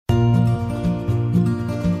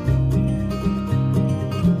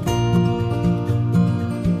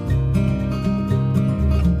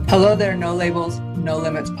Hello there, No Labels, No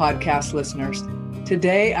Limits podcast listeners.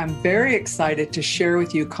 Today, I'm very excited to share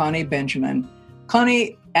with you Connie Benjamin.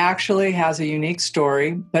 Connie actually has a unique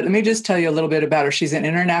story, but let me just tell you a little bit about her. She's an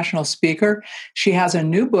international speaker. She has a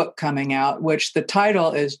new book coming out, which the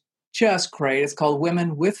title is just great. It's called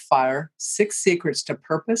Women with Fire, 6 Secrets to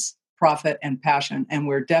Purpose, Profit, and Passion. And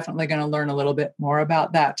we're definitely going to learn a little bit more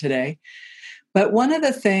about that today. But one of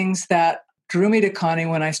the things that drew me to Connie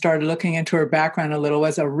when I started looking into her background a little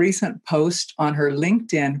was a recent post on her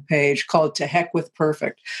LinkedIn page called To Heck with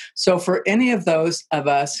Perfect. So for any of those of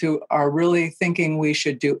us who are really thinking we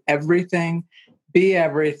should do everything, be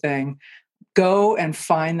everything, go and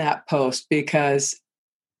find that post, because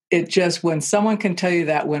it just, when someone can tell you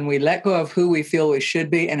that when we let go of who we feel we should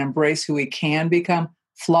be and embrace who we can become,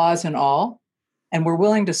 flaws and all, and we're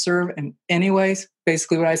willing to serve in any ways,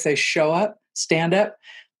 basically what I say, show up, stand up,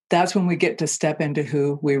 that's when we get to step into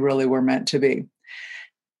who we really were meant to be.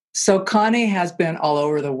 So Connie has been all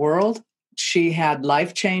over the world. She had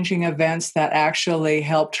life-changing events that actually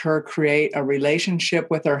helped her create a relationship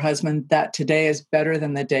with her husband that today is better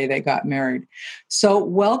than the day they got married. So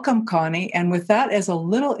welcome, Connie. And with that as a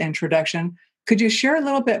little introduction, could you share a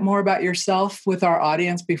little bit more about yourself with our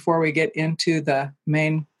audience before we get into the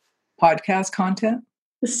main podcast content?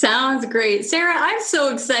 Sounds great. Sarah, I'm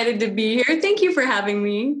so excited to be here. Thank you for having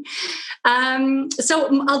me.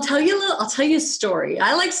 So I'll tell you a story.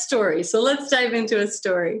 I like stories. So let's dive into a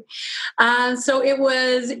story. So it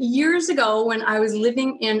was years ago when I was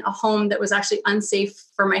living in a home that was actually unsafe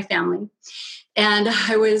for my family. And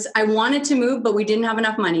I wanted to move, but we didn't have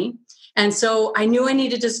enough money. And so I knew I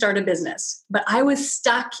needed to start a business, but I was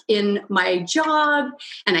stuck in my job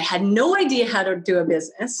and I had no idea how to do a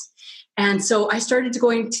business. And so I started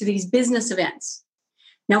going to these business events.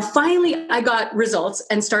 Now, finally, I got results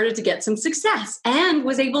and started to get some success and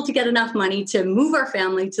was able to get enough money to move our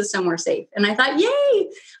family to somewhere safe. And I thought, yay,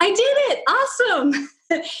 I did it. Awesome.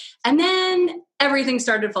 And then everything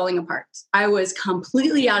started falling apart. I was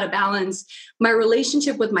completely out of balance. My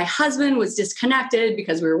relationship with my husband was disconnected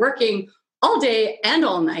because we were working all day and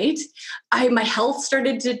all night. My health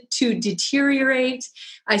started to deteriorate.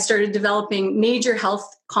 I started developing major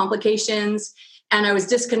health complications, and I was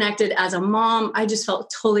disconnected as a mom. I just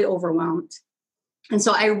felt totally overwhelmed. And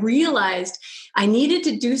so I realized I needed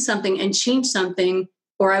to do something and change something,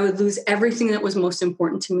 or I would lose everything that was most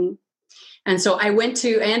important to me. And so I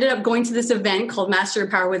ended up going to this event called Master Your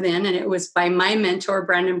Power Within, and it was by my mentor,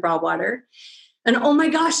 Brandon Broadwater. And oh my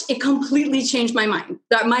gosh, it completely changed my mind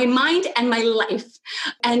and my life.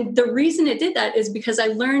 And the reason it did that is because I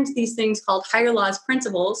learned these things called higher laws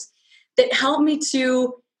principles that helped me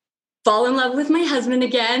to fall in love with my husband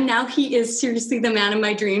again. Now he is seriously the man of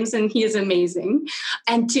my dreams and he is amazing.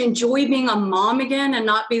 And to enjoy being a mom again and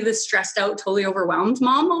not be the stressed out, totally overwhelmed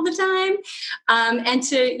mom all the time. And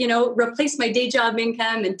to, replace my day job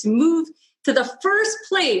income and to move to the first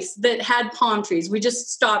place that had palm trees. We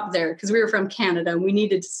just stopped there because we were from Canada and we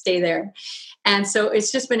needed to stay there. And so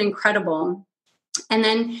it's just been incredible. And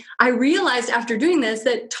then I realized after doing this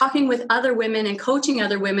that talking with other women and coaching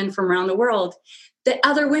other women from around the world, that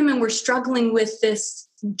other women were struggling with this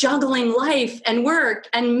juggling life and work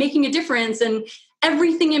and making a difference and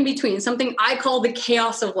everything in between, something I call the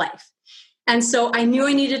chaos of life. And so I knew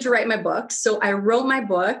I needed to write my book. So I wrote my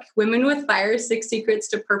book, Women with Fire, 6 Secrets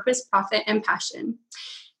to Purpose, Profit, and Passion.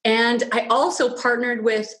 And I also partnered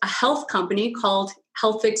with a health company called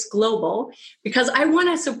HealthFix Global because I want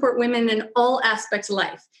to support women in all aspects of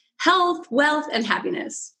life, health, wealth, and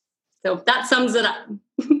happiness. So that sums it up.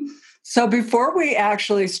 So before we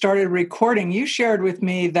actually started recording, you shared with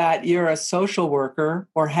me that you're a social worker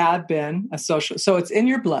or had been a social. So it's in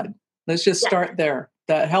your blood. Let's just start there.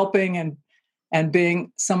 The helping and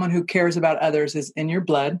being someone who cares about others is in your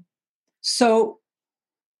blood. So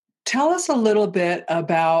tell us a little bit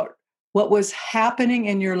about what was happening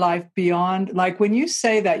in your life beyond, like when you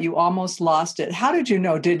say that you almost lost it, how did you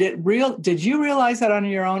know? Did you realize that on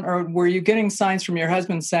your own, or were you getting signs from your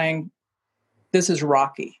husband saying, this is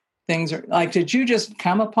rocky? Things are like, did you just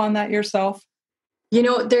come upon that yourself?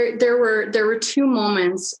 There were 2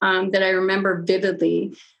 moments that I remember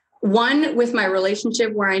vividly. One with my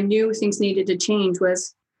relationship where I knew things needed to change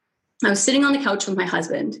was I was sitting on the couch with my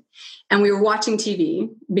husband and we were watching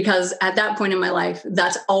TV because at that point in my life,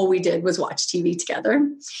 that's all we did was watch TV together.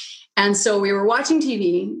 And so we were watching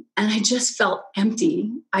TV and I just felt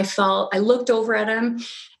empty. I looked over at him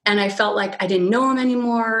and I felt like I didn't know him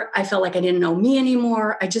anymore. I felt like I didn't know me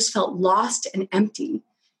anymore. I just felt lost and empty.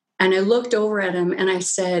 And I looked over at him and I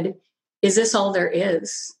said, is this all there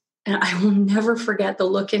is? And I will never forget the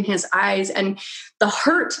look in his eyes and the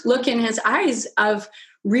hurt look in his eyes of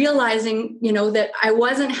realizing, that I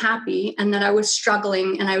wasn't happy and that I was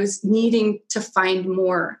struggling and I was needing to find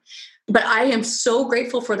more. But I am so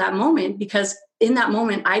grateful for that moment, because in that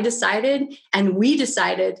moment, I decided and we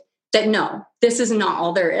decided that no, this is not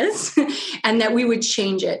all there is, and that we would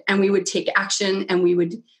change it and we would take action and we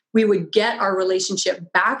would get our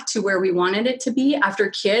relationship back to where we wanted it to be after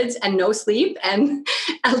kids and no sleep and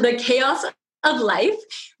the chaos of life.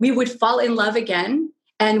 We would fall in love again,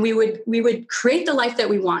 and we would create the life that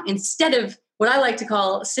we want instead of what I like to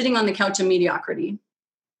call sitting on the couch of mediocrity.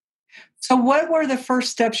 So what were the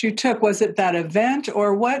first steps you took? Was it that event,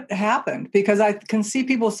 or what happened? Because I can see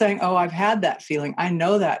people saying, oh, I've had that feeling. I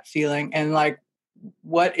know that feeling. And like,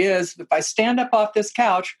 if I stand up off this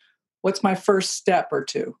couch, what's my first step or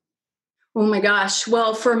two? Oh my gosh.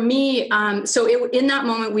 Well, for me, in that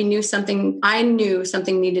moment, I knew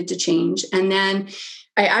something needed to change. And then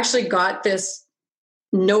I actually got this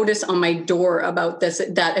notice on my door about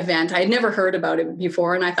that event. I had never heard about it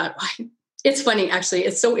before. And I thought, well, it's funny, actually.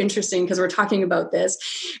 It's so interesting because we're talking about this.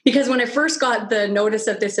 Because when I first got the notice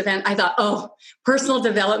of this event, I thought, oh, personal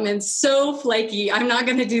development, so flaky. I'm not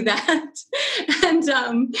going to do that. And,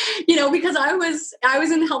 because I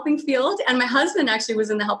was in the helping field, and my husband actually was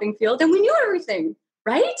in the helping field, and we knew everything,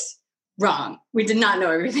 right? Wrong. We did not know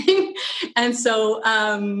everything. And so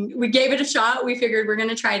we gave it a shot. We figured we're going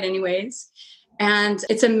to try it anyways. And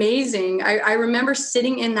it's amazing. I remember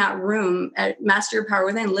sitting in that room at Master Your Power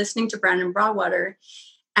Within, listening to Brandon Broadwater.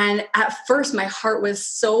 And at first, my heart was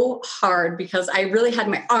so hard because I really had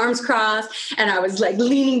my arms crossed and I was like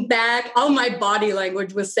leaning back. All my body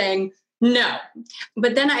language was saying no.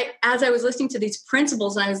 But then as I was listening to these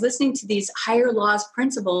principles and I was listening to these higher laws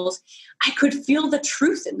principles, I could feel the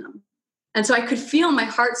truth in them. And so I could feel my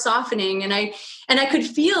heart softening, and I could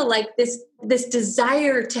feel like this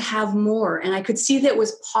desire to have more, and I could see that it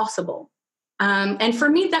was possible. And for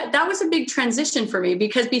me, that was a big transition for me,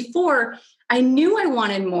 because before I knew I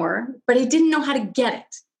wanted more, but I didn't know how to get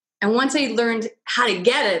it. And once I learned how to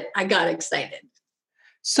get it, I got excited.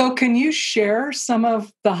 So can you share some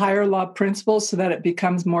of the higher law principles so that it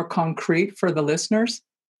becomes more concrete for the listeners?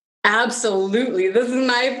 Absolutely. This is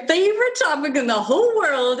my favorite topic in the whole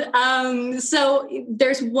world. So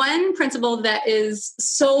there's one principle that is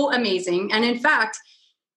so amazing. And in fact,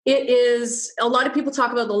 it is, a lot of people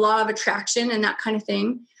talk about the law of attraction and that kind of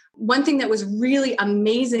thing. One thing that was really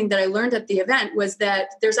amazing that I learned at the event was that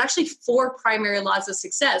there's actually 4 primary laws of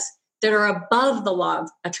success that are above the law of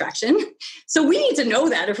attraction. So we need to know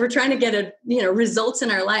that if we're trying to get results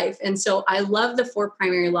in our life. And so I love the 4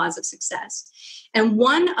 primary laws of success. And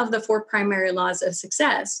one of the 4 primary laws of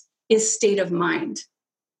success is state of mind.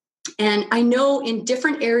 And I know in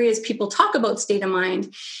different areas people talk about state of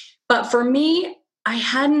mind, but for me,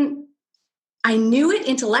 I knew it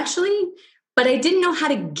intellectually, but I didn't know how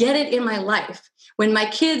to get it in my life. When my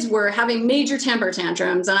kids were having major temper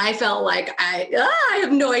tantrums and I felt like I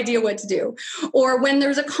have no idea what to do. Or when there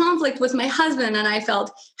was a conflict with my husband and I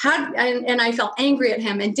felt angry at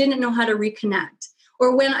him and didn't know how to reconnect.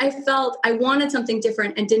 Or when I felt I wanted something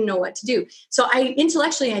different and didn't know what to do. So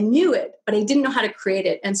intellectually I knew it, but I didn't know how to create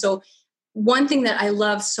it. And so one thing that I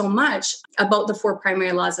love so much about the 4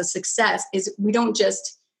 primary laws of success is we don't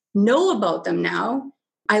just know about them now.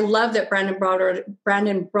 I love that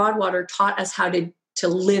Brandon Broadwater taught us how to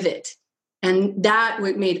live it. And that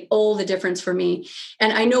made all the difference for me.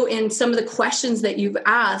 And I know in some of the questions that you've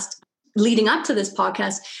asked leading up to this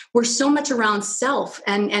podcast were so much around self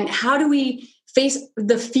and how do we face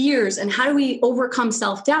the fears and how do we overcome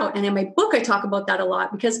self-doubt? And in my book, I talk about that a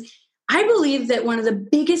lot because I believe that one of the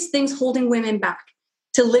biggest things holding women back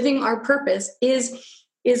to living our purpose is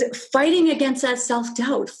fighting against that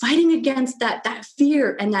self-doubt, fighting against that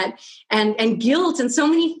fear and guilt and so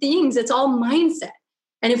many things. It's all mindset.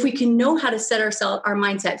 And if we can know how to set our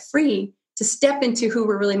mindset free to step into who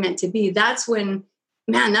we're really meant to be, that's when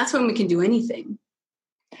we can do anything.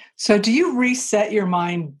 So do you reset your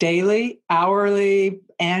mind daily, hourly,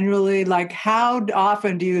 annually? Like how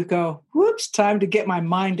often do you go, whoops, time to get my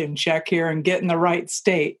mind in check here and get in the right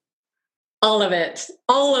state? All of it.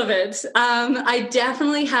 I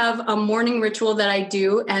definitely have a morning ritual that I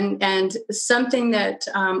do and something that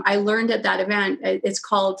I learned at that event, it's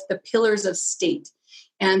called the pillars of state.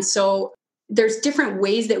 And so there's different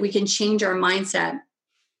ways that we can change our mindset.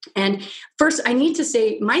 And first, I need to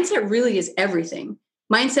say mindset really is everything.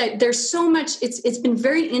 Mindset, there's so much, it's been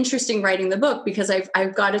very interesting writing the book because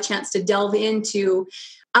I've got a chance to delve into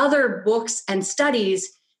other books and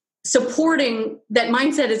studies supporting that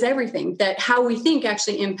mindset is everything, that how we think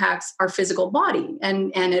actually impacts our physical body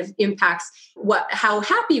and it impacts how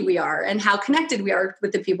happy we are and how connected we are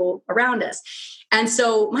with the people around us. And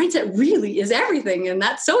so mindset really is everything. And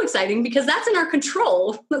that's so exciting because that's in our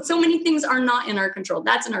control. So many things are not in our control.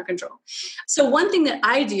 That's in our control. So one thing that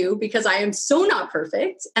I do, because I am so not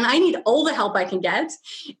perfect and I need all the help I can get,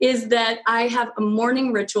 is that I have a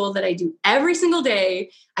morning ritual that I do every single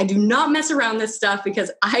day. I do not mess around this stuff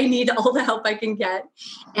because I need all the help I can get.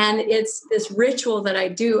 And it's this ritual that I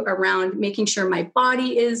do around making sure my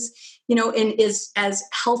body is, and is as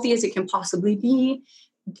healthy as it can possibly be,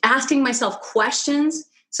 asking myself questions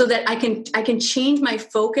so that I can change my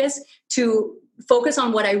focus to focus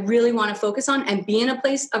on what I really want to focus on and be in a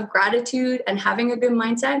place of gratitude and having a good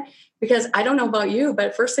mindset. Because I don't know about you,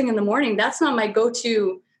 but first thing in the morning, that's not my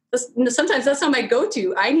go-to. Sometimes that's not my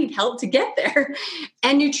go-to. I need help to get there.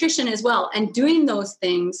 And nutrition as well. And doing those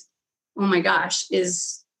things, oh my gosh,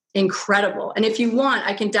 is incredible. And if you want,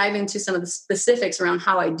 I can dive into some of the specifics around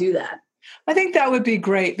how I do that. I think that would be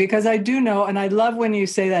great because I do know, and I love when you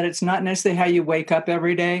say that it's not necessarily how you wake up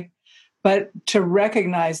every day, but to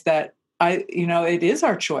recognize that it is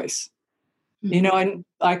our choice, and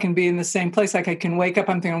I can be in the same place. Like I can wake up,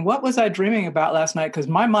 I'm thinking, what was I dreaming about last night? Because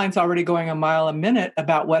my mind's already going a mile a minute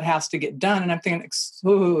about what has to get done. And I'm thinking,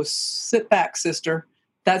 oh, sit back, sister.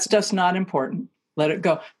 That stuff's not important. Let it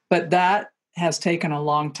go. But that has taken a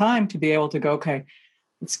long time to be able to go, okay,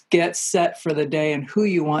 let's get set for the day and who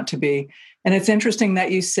you want to be. And it's interesting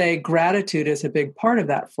that you say gratitude is a big part of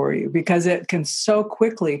that for you because it can so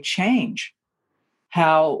quickly change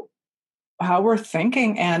how we're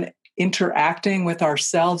thinking and interacting with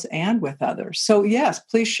ourselves and with others. So yes,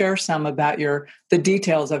 please share some about the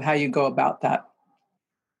details of how you go about that.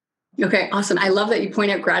 Okay, awesome. I love that you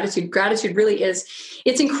point out gratitude. Gratitude really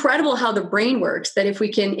it's incredible how the brain works, that if we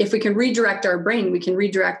can redirect our brain, we can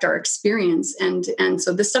redirect our experience. And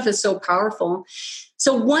so this stuff is so powerful.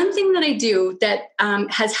 So one thing that I do that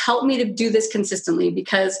has helped me to do this consistently,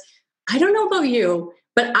 because I don't know about you,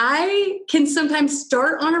 but I can sometimes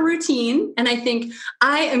start on a routine and I think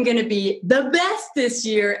I am going to be the best this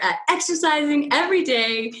year at exercising every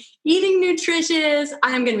day, eating nutritious.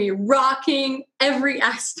 I'm going to be rocking every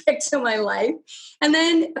aspect of my life. And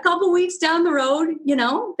then a couple weeks down the road,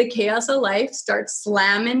 the chaos of life starts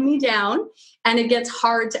slamming me down and it gets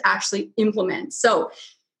hard to actually implement. So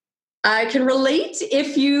I can relate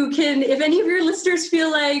if any of your listeners feel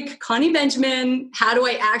like, Connie Benjamin, how do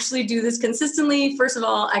I actually do this consistently? First of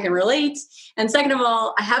all, I can relate. And second of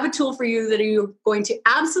all, I have a tool for you that you're going to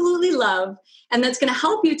absolutely love. And that's going to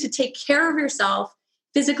help you to take care of yourself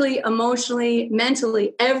physically, emotionally,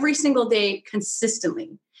 mentally, every single day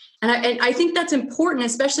consistently. And I think that's important,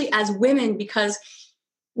 especially as women, because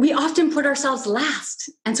we often put ourselves last.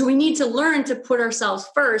 And so we need to learn to put ourselves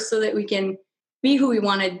first so that we can be who we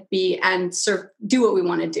want to be and do what we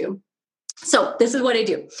want to do. So this is what I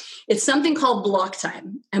do. It's something called block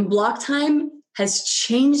time. And block time has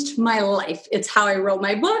changed my life. It's how I wrote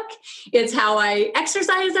my book. It's how I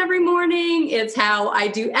exercise every morning. It's how I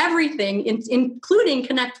do everything, including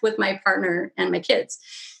connect with my partner and my kids.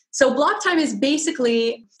 So block time is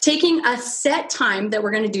basically taking a set time that we're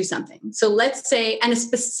going to do something. So let's say, and a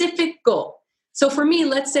specific goal. So for me,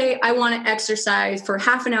 let's say I want to exercise for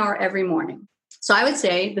half an hour every morning. So I would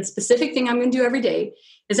say the specific thing I'm going to do every day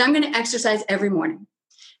is I'm going to exercise every morning.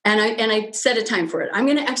 And I set a time for it. I'm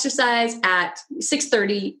going to exercise at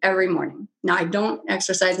 6:30 every morning. Now, I don't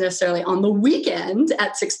exercise necessarily on the weekend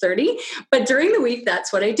at 6:30, but during the week,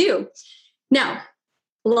 that's what I do. Now,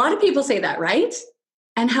 a lot of people say that, right?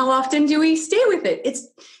 And how often do we stay with it? It's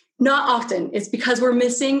not often. It's because we're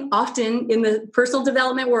missing often in the personal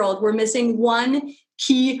development world, we're missing one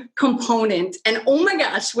key component. And oh my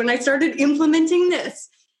gosh, when I started implementing this,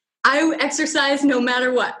 I exercise no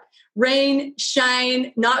matter what. Rain,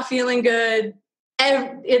 shine, not feeling good.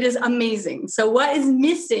 It is amazing. So what is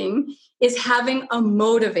missing is having a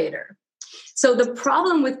motivator. So the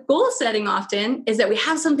problem with goal setting often is that we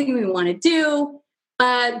have something we want to do,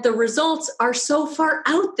 but the results are so far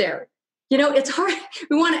out there. It's hard.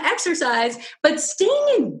 We want to exercise, but staying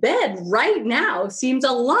in bed right now seems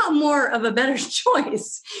a lot more of a better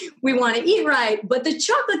choice. We want to eat right, but the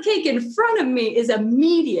chocolate cake in front of me is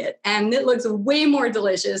immediate and it looks way more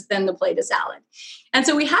delicious than the plate of salad. And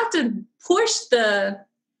so we have to push the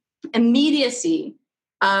immediacy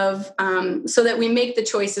of so that we make the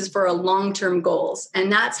choices for our long-term goals. And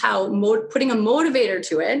that's how putting a motivator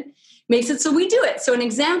to it makes it so we do it. So an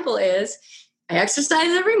example is, I exercise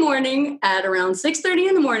every morning at around 6:30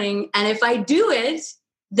 in the morning. And if I do it,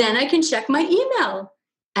 then I can check my email.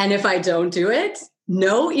 And if I don't do it,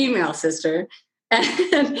 no email, sister.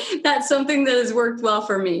 And that's something that has worked well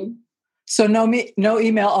for me. So no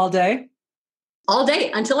email all day? All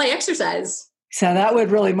day until I exercise. So that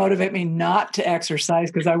would really motivate me not to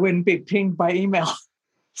exercise because I wouldn't be pinged by email.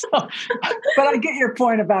 So, but I get your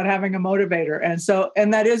point about having a motivator.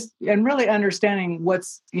 And that is, and really understanding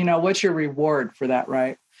what's your reward for that,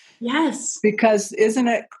 right? Yes. Because isn't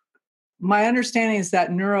it, my understanding is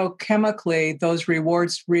that neurochemically, those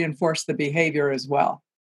rewards reinforce the behavior as well.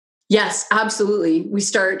 Yes, absolutely.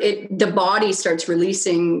 The body starts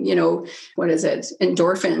releasing,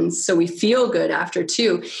 endorphins. So we feel good after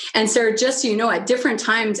too. And Sarah, just so you know, at different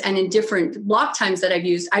times and in different block times that I've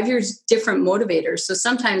used different motivators. So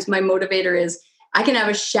sometimes my motivator is I can have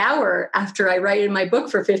a shower after I write in my book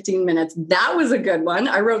for 15 minutes. That was a good one.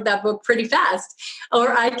 I wrote that book pretty fast.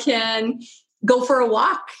 Or I can go for a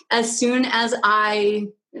walk as soon as I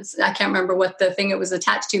can't remember what the thing it was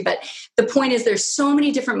attached to, but the point is there's so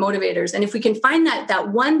many different motivators. And if we can find that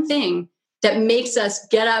one thing that makes us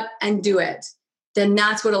get up and do it, then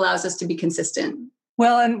that's what allows us to be consistent.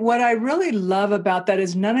 Well, and what I really love about that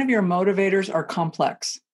is none of your motivators are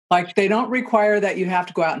complex. Like they don't require that you have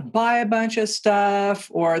to go out and buy a bunch of stuff,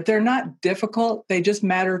 or they're not difficult. They just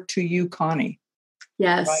matter to you, Connie.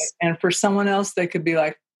 Yes. Right? And for someone else, they could be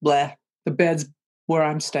like, bleh, the bed's where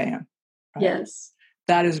I'm staying. Right? Yes.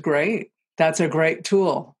 That is great. That's a great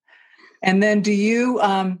tool. And then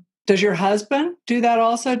does your husband do that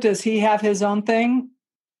also? Does he have his own thing?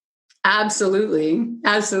 Absolutely.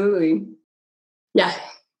 Absolutely. Yeah.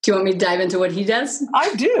 Do you want me to dive into what he does?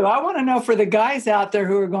 I do. I want to know for the guys out there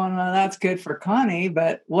who are going, oh, that's good for Connie,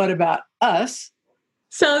 but what about us?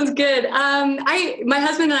 Sounds good. My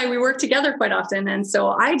husband and I, we work together quite often. And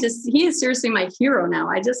so he is seriously my hero now.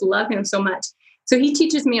 I just love him so much. So he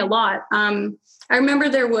teaches me a lot. I remember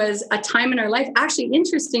there was a time in our life, actually,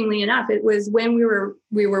 interestingly enough, it was when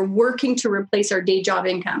we were working to replace our day job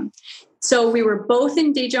income. So we were both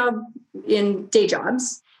in day jobs,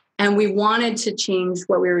 and we wanted to change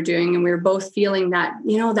what we were doing. And we were both feeling that,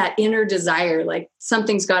 that inner desire, like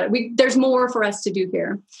something's there's more for us to do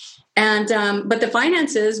here. And, but the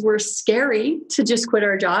finances were scary to just quit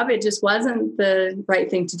our job. It just wasn't the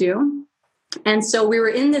right thing to do. And so we were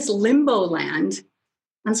in this limbo land.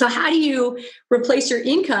 And so how do you replace your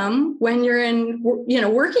income when you're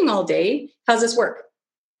working all day? How's this work?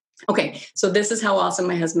 Okay. So this is how awesome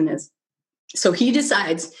my husband is. So he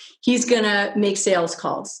decides he's going to make sales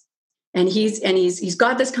calls, and he's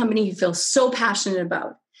got this company he feels so passionate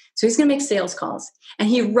about. So he's going to make sales calls, and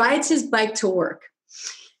he rides his bike to work.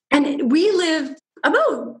 And we live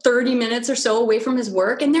about 30 minutes or so away from his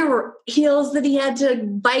work. And there were hills that he had to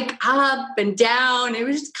bike up and down. It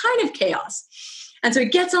was just kind of chaos. And so he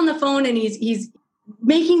gets on the phone and he's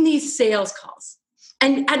making these sales calls.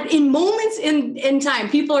 And in moments in time,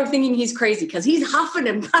 people are thinking he's crazy because he's huffing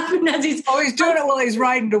and puffing as he's... Oh, he's doing it while he's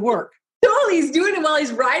riding to work. Totally, he's doing it while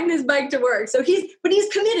he's riding his bike to work. So he's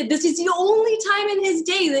committed. This is the only time in his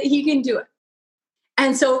day that he can do it.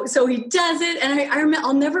 And so he does it. And I remember,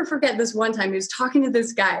 I'll never forget this one time. He was talking to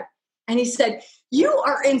this guy and he said, "You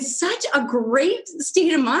are in such a great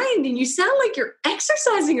state of mind and you sound like you're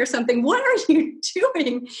exercising or something. What are you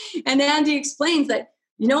doing?" And Andy explains that,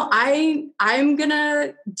 I'm going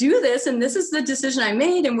to do this, and this is the decision I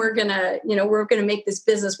made, and we're going to make this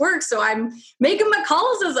business work. So I'm making my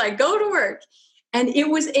calls as I go to work. And it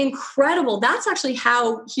was incredible. That's actually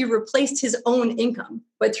how he replaced his own income,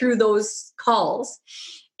 but through those calls.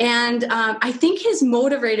 And I think his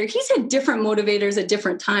motivator, he's had different motivators at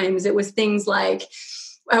different times. It was things like,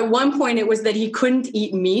 at one point, it was that he couldn't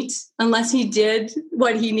eat meat unless he did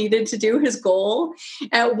what he needed to do, his goal.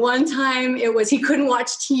 At one time, it was he couldn't watch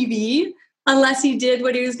TV unless he did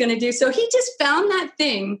what he was going to do. So he just found that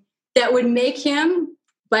thing that would make him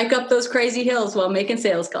bike up those crazy hills while making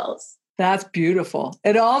sales calls. That's beautiful.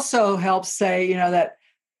 It also helps say, that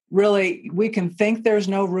really we can think there's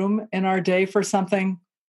no room in our day for something,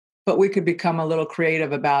 but we could become a little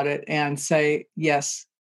creative about it and say, yes,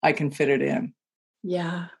 I can fit it in.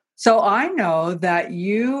 Yeah. So I know that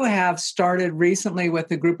you have started recently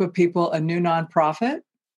with a group of people, a new nonprofit,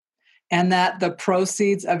 and that the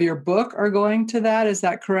proceeds of your book are going to that. Is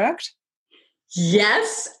that correct?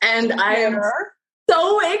 Yes. And I am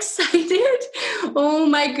so excited. Oh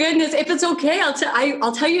my goodness. If it's okay,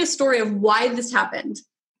 I'll tell you a story of why this happened.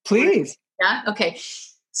 Please. Yeah. Okay.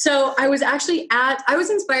 So I was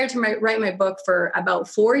inspired to write my book for about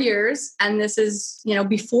 4 years. And this is,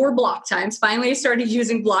 before block times. Finally, I started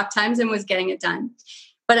using block times and was getting it done.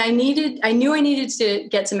 But I knew I needed to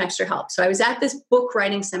get some extra help. So I was at this book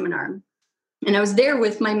writing seminar, and I was there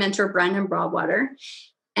with my mentor, Brandon Broadwater.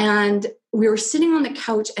 And we were sitting on the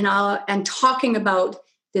couch and talking about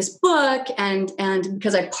this book, and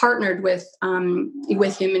because I partnered with him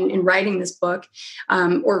in writing this book,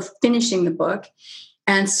 or finishing the book.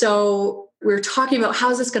 And so we were talking about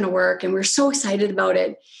how's this going to work, and we we're so excited about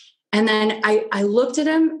it. And then I looked at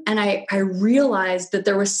him, and I realized that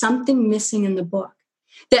there was something missing in the book,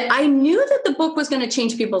 that I knew that the book was going to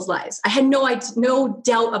change people's lives. I had no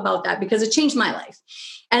doubt about that, because it changed my life.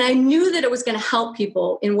 And I knew that it was going to help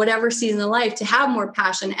people in whatever season of life to have more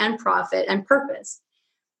passion and profit and purpose.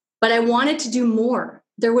 But I wanted to do more.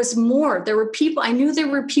 There was more. There were people, I knew there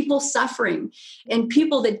were people suffering, and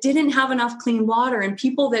people that didn't have enough clean water, and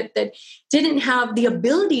people that didn't have the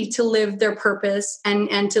ability to live their purpose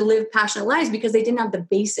and to live passionate lives because they didn't have the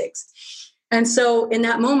basics. And so in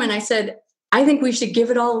that moment, I said, I think we should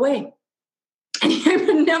give it all away. And I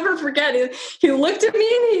would never forget it. He looked at me,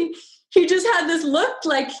 and he just had this look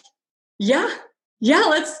like, yeah,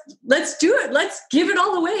 let's do it. Let's give it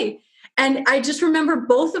all away. And I just remember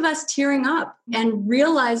both of us tearing up and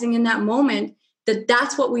realizing in that moment that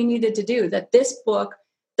that's what we needed to do, that this book,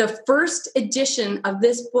 the first edition of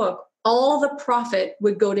this book, all the profit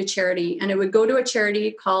would go to charity. And it would go to a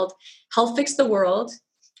charity called Help Fix the World,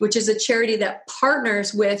 which is a charity that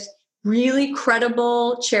partners with really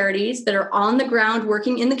credible charities that are on the ground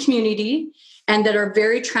working in the community and that are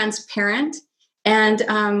very transparent.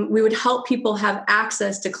 And we would help people have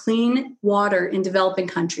access to clean water in developing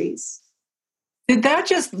countries. Did that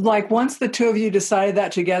just, like, once the two of you decided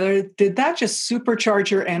that together, did that just supercharge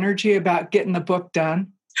your energy about getting the book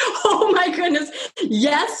done? Oh my goodness.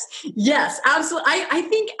 Yes, absolutely. I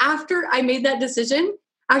think after I made that decision,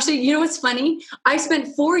 actually, you know what's funny? I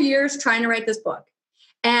spent 4 years trying to write this book,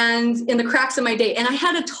 and in the cracks of my day. And I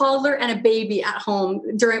had a toddler and a baby at home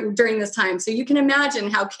during this time. So you can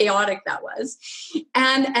imagine how chaotic that was.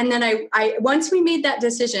 And then I once we made that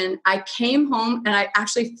decision, I came home and I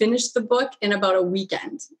actually finished the book in about a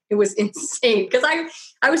weekend. It was insane because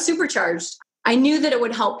I was supercharged. I knew that it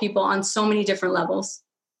would help people on so many different levels.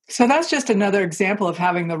 So that's just another example of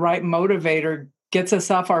having the right motivator gets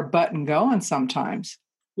us off our butt and going sometimes.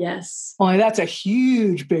 Yes. Only that's a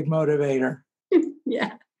huge, big motivator.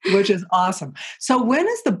 Yeah. Which is awesome. So when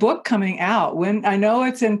is the book coming out? When I know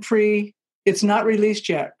it's it's not released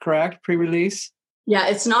yet, correct? Pre-release? Yeah,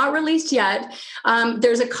 it's not released yet.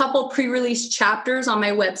 There's a couple pre-release chapters on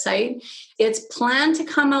my website. It's planned to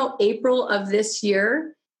come out April of this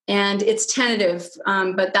year, and it's tentative,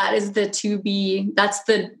 but that is that's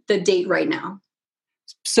the date right now.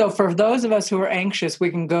 So for those of us who are anxious, we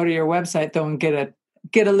can go to your website though and get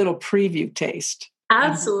a little preview taste.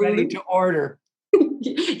 Absolutely. Ready to order.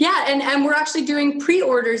 Yeah, and we're actually doing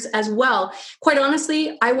pre-orders as well. Quite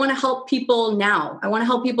honestly, I want to help people now. I want to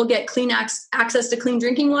help people get clean access to clean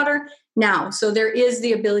drinking water now. So there is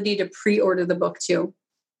the ability to pre-order the book too.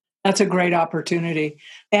 That's a great opportunity.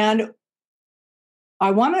 And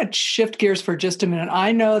I want to shift gears for just a minute.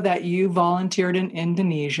 I know that you volunteered in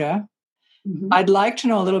Indonesia. Mm-hmm. I'd like to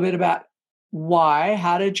know a little bit about why,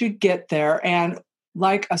 how did you get there, and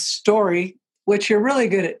like a story, which you're really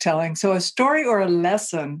good at telling. So a story or a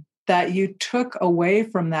lesson that you took away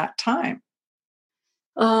from that time.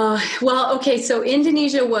 Well, okay. So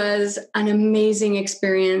Indonesia was an amazing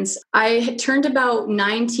experience. I had turned about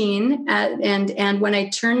 19 and when I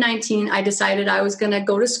turned 19, I decided I was going to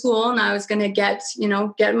go to school and I was going to get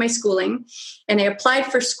my schooling, and I applied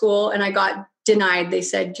for school and I got denied. They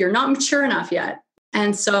said, "You're not mature enough yet."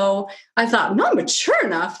 And so I thought, not mature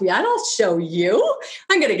enough yet. I'll show you.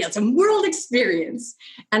 I'm going to get some world experience.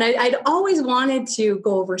 And I'd always wanted to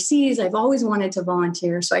go overseas. I've always wanted to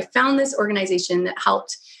volunteer. So I found this organization that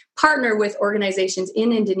helped partner with organizations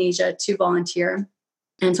in Indonesia to volunteer.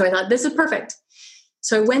 And so I thought, this is perfect.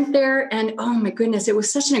 So I went there and, oh my goodness, it was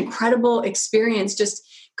such an incredible experience, just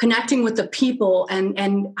connecting with the people. And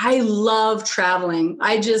I love traveling.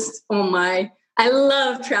 I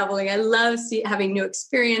love traveling. I love having new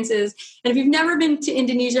experiences. And if you've never been to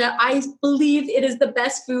Indonesia, I believe it is the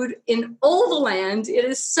best food in all the land. It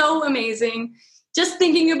is so amazing. Just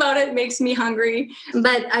thinking about it makes me hungry.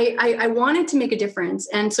 But I wanted to make a difference.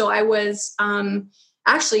 And so I was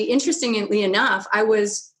actually, interestingly enough, I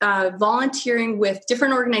was volunteering with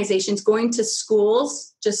different organizations, going to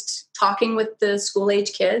schools, just talking with the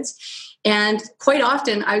school-age kids. And quite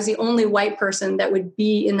often, I was the only white person that would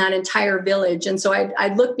be in that entire village. And so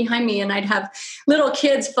I'd look behind me and I'd have little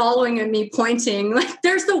kids following at me, pointing, like,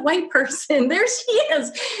 there's the white person. There she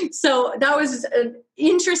is. So that was an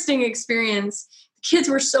interesting experience. Kids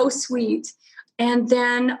were so sweet. And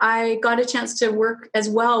then I got a chance to work as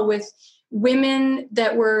well with women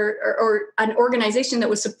that were, or an organization that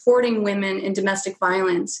was supporting women in domestic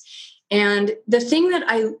violence. And the thing that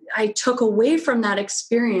I took away from that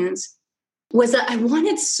experience was that I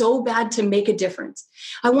wanted so bad to make a difference.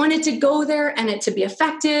 I wanted to go there and it to be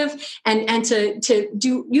effective and to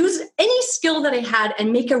use any skill that I had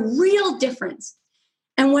and make a real difference.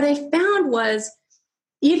 And what I found was,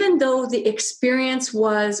 even though the experience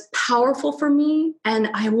was powerful for me and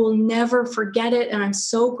I will never forget it, and I'm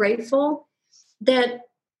so grateful, that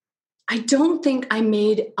I don't think I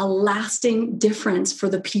made a lasting difference for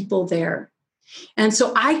the people there. And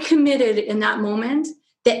so I committed in that moment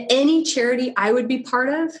that any charity I would be part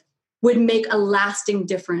of would make a lasting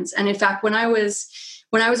difference. And in fact, when I was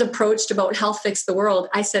approached about Health Fix the World,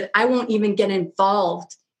 I said, I won't even get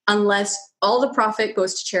involved unless all the profit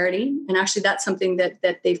goes to charity. And actually, that's something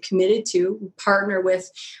that they've committed to, partner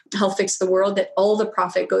with Health Fix the World, that all the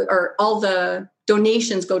profit or all the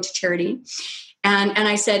donations go to charity. And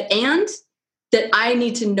I said, and that I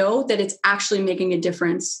need to know that it's actually making a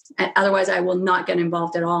difference. Otherwise, I will not get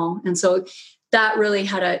involved at all. And so that really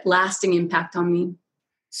had a lasting impact on me.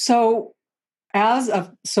 So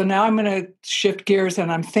now I'm going to shift gears,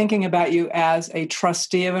 and I'm thinking about you as a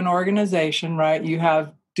trustee of an organization, right? You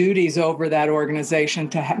have duties over that organization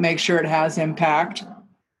to make sure it has impact,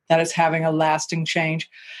 that it's having a lasting change.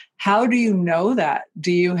 How do you know that?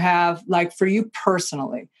 Do you have, like, for you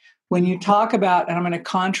personally, when you talk about, and I'm going to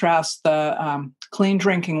contrast the clean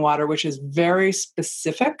drinking water, which is very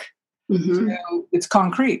specific, it's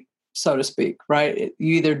concrete, so to speak, right?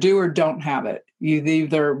 You either do or don't have it. You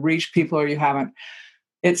either reach people or you haven't.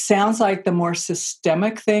 It sounds like the more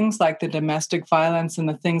systemic things, like the domestic violence and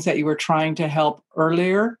the things that you were trying to help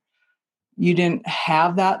earlier, you didn't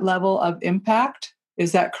have that level of impact.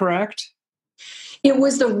 Is that correct? It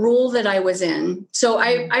was the role that I was in. So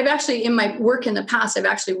I've actually, in my work in the past, I've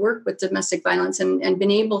actually worked with domestic violence and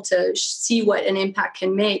been able to see what an impact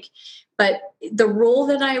can make. But the role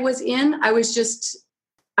that I was in, I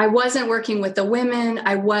wasn't working with the women.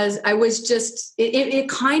 I was just, it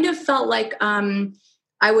kind of felt like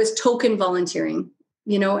I was token volunteering,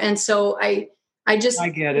 and so I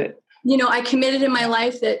get it. I committed in my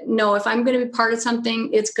life that no, if I'm going to be part of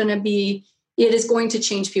something, it is going to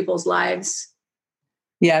change people's lives.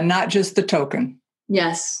 Yeah, not just the token.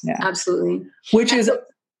 Yes, yeah. Absolutely. Which is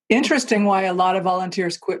interesting why a lot of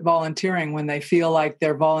volunteers quit volunteering when they feel like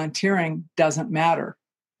their volunteering doesn't matter.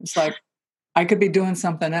 It's like, I could be doing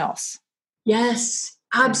something else. Yes,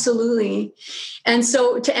 absolutely. And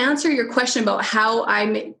so to answer your question about how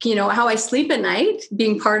I sleep at night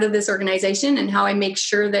being part of this organization and how I make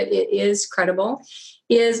sure that it is credible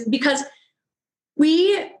is because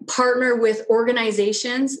we partner with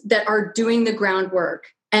organizations that are doing the groundwork.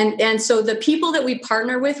 And so the people that we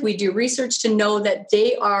partner with, we do research to know that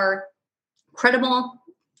they are credible,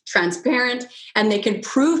 transparent, and they can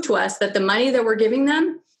prove to us that the money that we're giving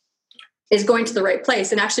them is going to the right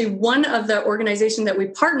place. And actually, one of the organizations that we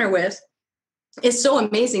partner with is so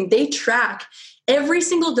amazing. They track every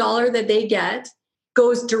single dollar that they get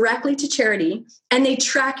goes directly to charity, and they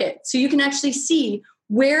track it. So you can actually see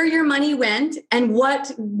where your money went and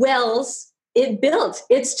what wells it built.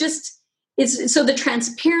 It's so the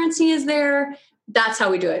transparency is there. That's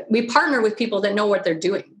how we do it. We partner with people that know what they're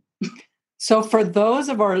doing. So for those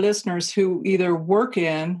of our listeners who either work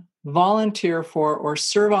in, volunteer for, or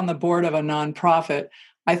serve on the board of a nonprofit,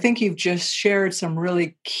 I think you've just shared some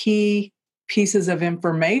really key pieces of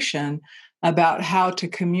information about how to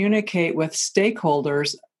communicate with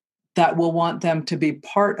stakeholders that will want them to be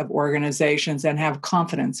part of organizations and have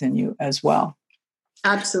confidence in you as well.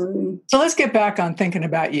 Absolutely. So let's get back on thinking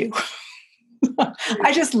about you.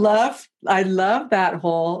 I love that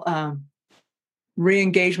whole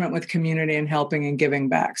re-engagement with community and helping and giving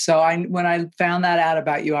back. So when I found that out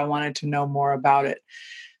about you, I wanted to know more about it.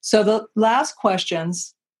 So the last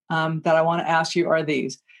questions that I want to ask you are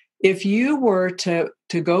these. If you were to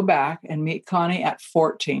go back and meet Connie at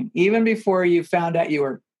 14, even before you found out you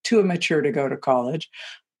were too immature to go to college,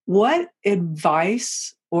 what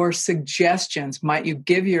advice or suggestions might you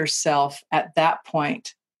give yourself at that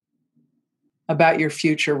point about your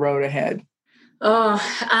future road ahead?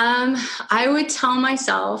 I would tell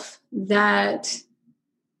myself that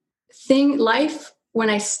life, when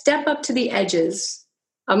I step up to the edges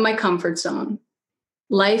of my comfort zone,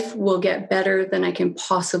 life will get better than I can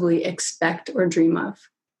possibly expect or dream of.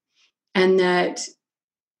 And that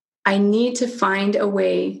I need to find a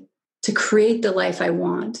way to create the life I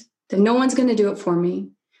want, that no one's going to do it for me,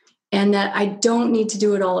 and that I don't need to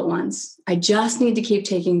do it all at once. I just need to keep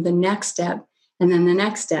taking the next step, and then the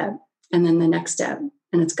next step, and then the next step,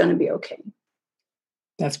 and it's going to be okay.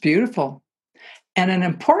 That's beautiful. And an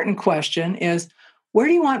important question is, Where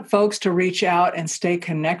do you want folks to reach out and stay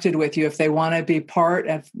connected with you if they want to be part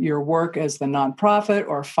of your work as the nonprofit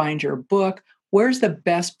or find your book? Where's the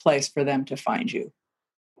best place for them to find you?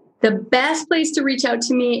 The best place to reach out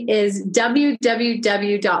to me is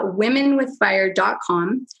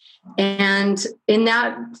www.womenwithfire.com. And in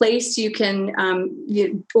that place, you can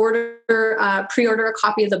pre-order a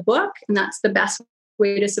copy of the book. And that's the best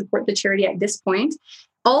way to support the charity at this point.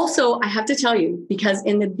 Also, I have to tell you, because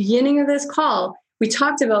in the beginning of this call, we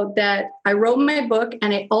talked about that I wrote my book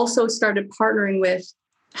and I also started partnering with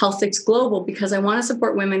HealthFix Global because I want to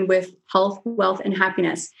support women with health, wealth, and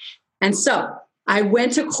happiness. And so I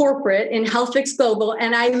went to corporate in HealthFix Global,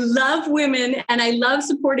 and I love women and I love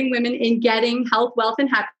supporting women in getting health, wealth, and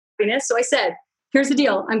happiness. So I said, here's the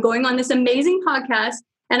deal. I'm going on this amazing podcast,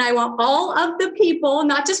 and I want all of the people,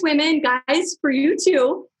 not just women, guys, for you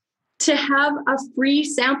too, to have a free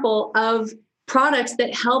sample of products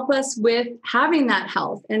that help us with having that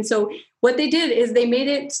health. And so what they did is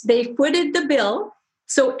they footed the bill.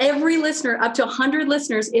 So every listener, up to 100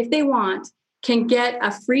 listeners, if they want, can get a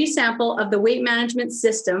free sample of the weight management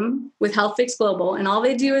system with HealthFix Global. And all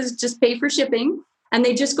they do is just pay for shipping, and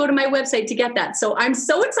they just go to my website to get that. So I'm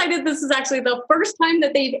so excited. This is actually the first time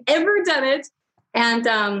that they've ever done it. And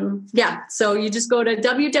so you just go to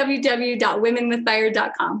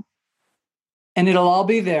www.womenwithfire.com. And it'll all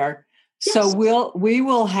be there. Yes. So we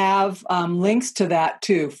will have links to that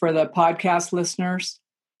too for the podcast listeners,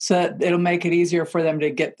 so that it'll make it easier for them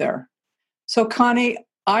to get there. So Connie,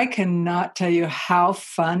 I cannot tell you how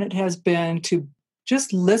fun it has been to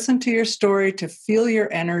just listen to your story, to feel your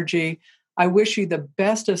energy. I wish you the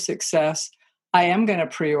best of success. I am going to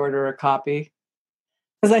pre-order a copy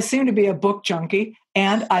because I seem to be a book junkie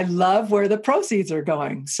and I love where the proceeds are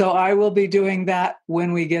going. So I will be doing that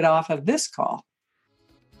when we get off of this call.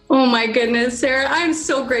 Oh my goodness, Sarah, I'm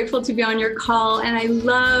so grateful to be on your call, and I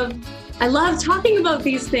love talking about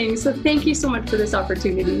these things. So thank you so much for this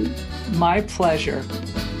opportunity. My pleasure.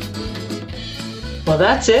 Well,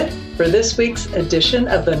 that's it for this week's edition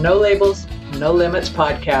of the No Labels, No Limits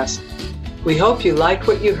podcast. We hope you liked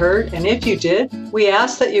what you heard, and if you did, we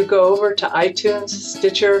ask that you go over to iTunes,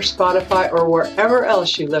 Stitcher, Spotify, or wherever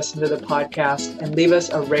else you listen to the podcast and leave us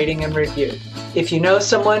a rating and review. If you know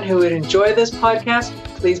someone who would enjoy this podcast,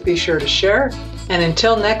 please be sure to share. And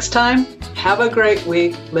until next time, have a great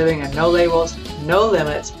week living a no labels, no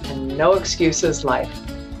limits, and no excuses life.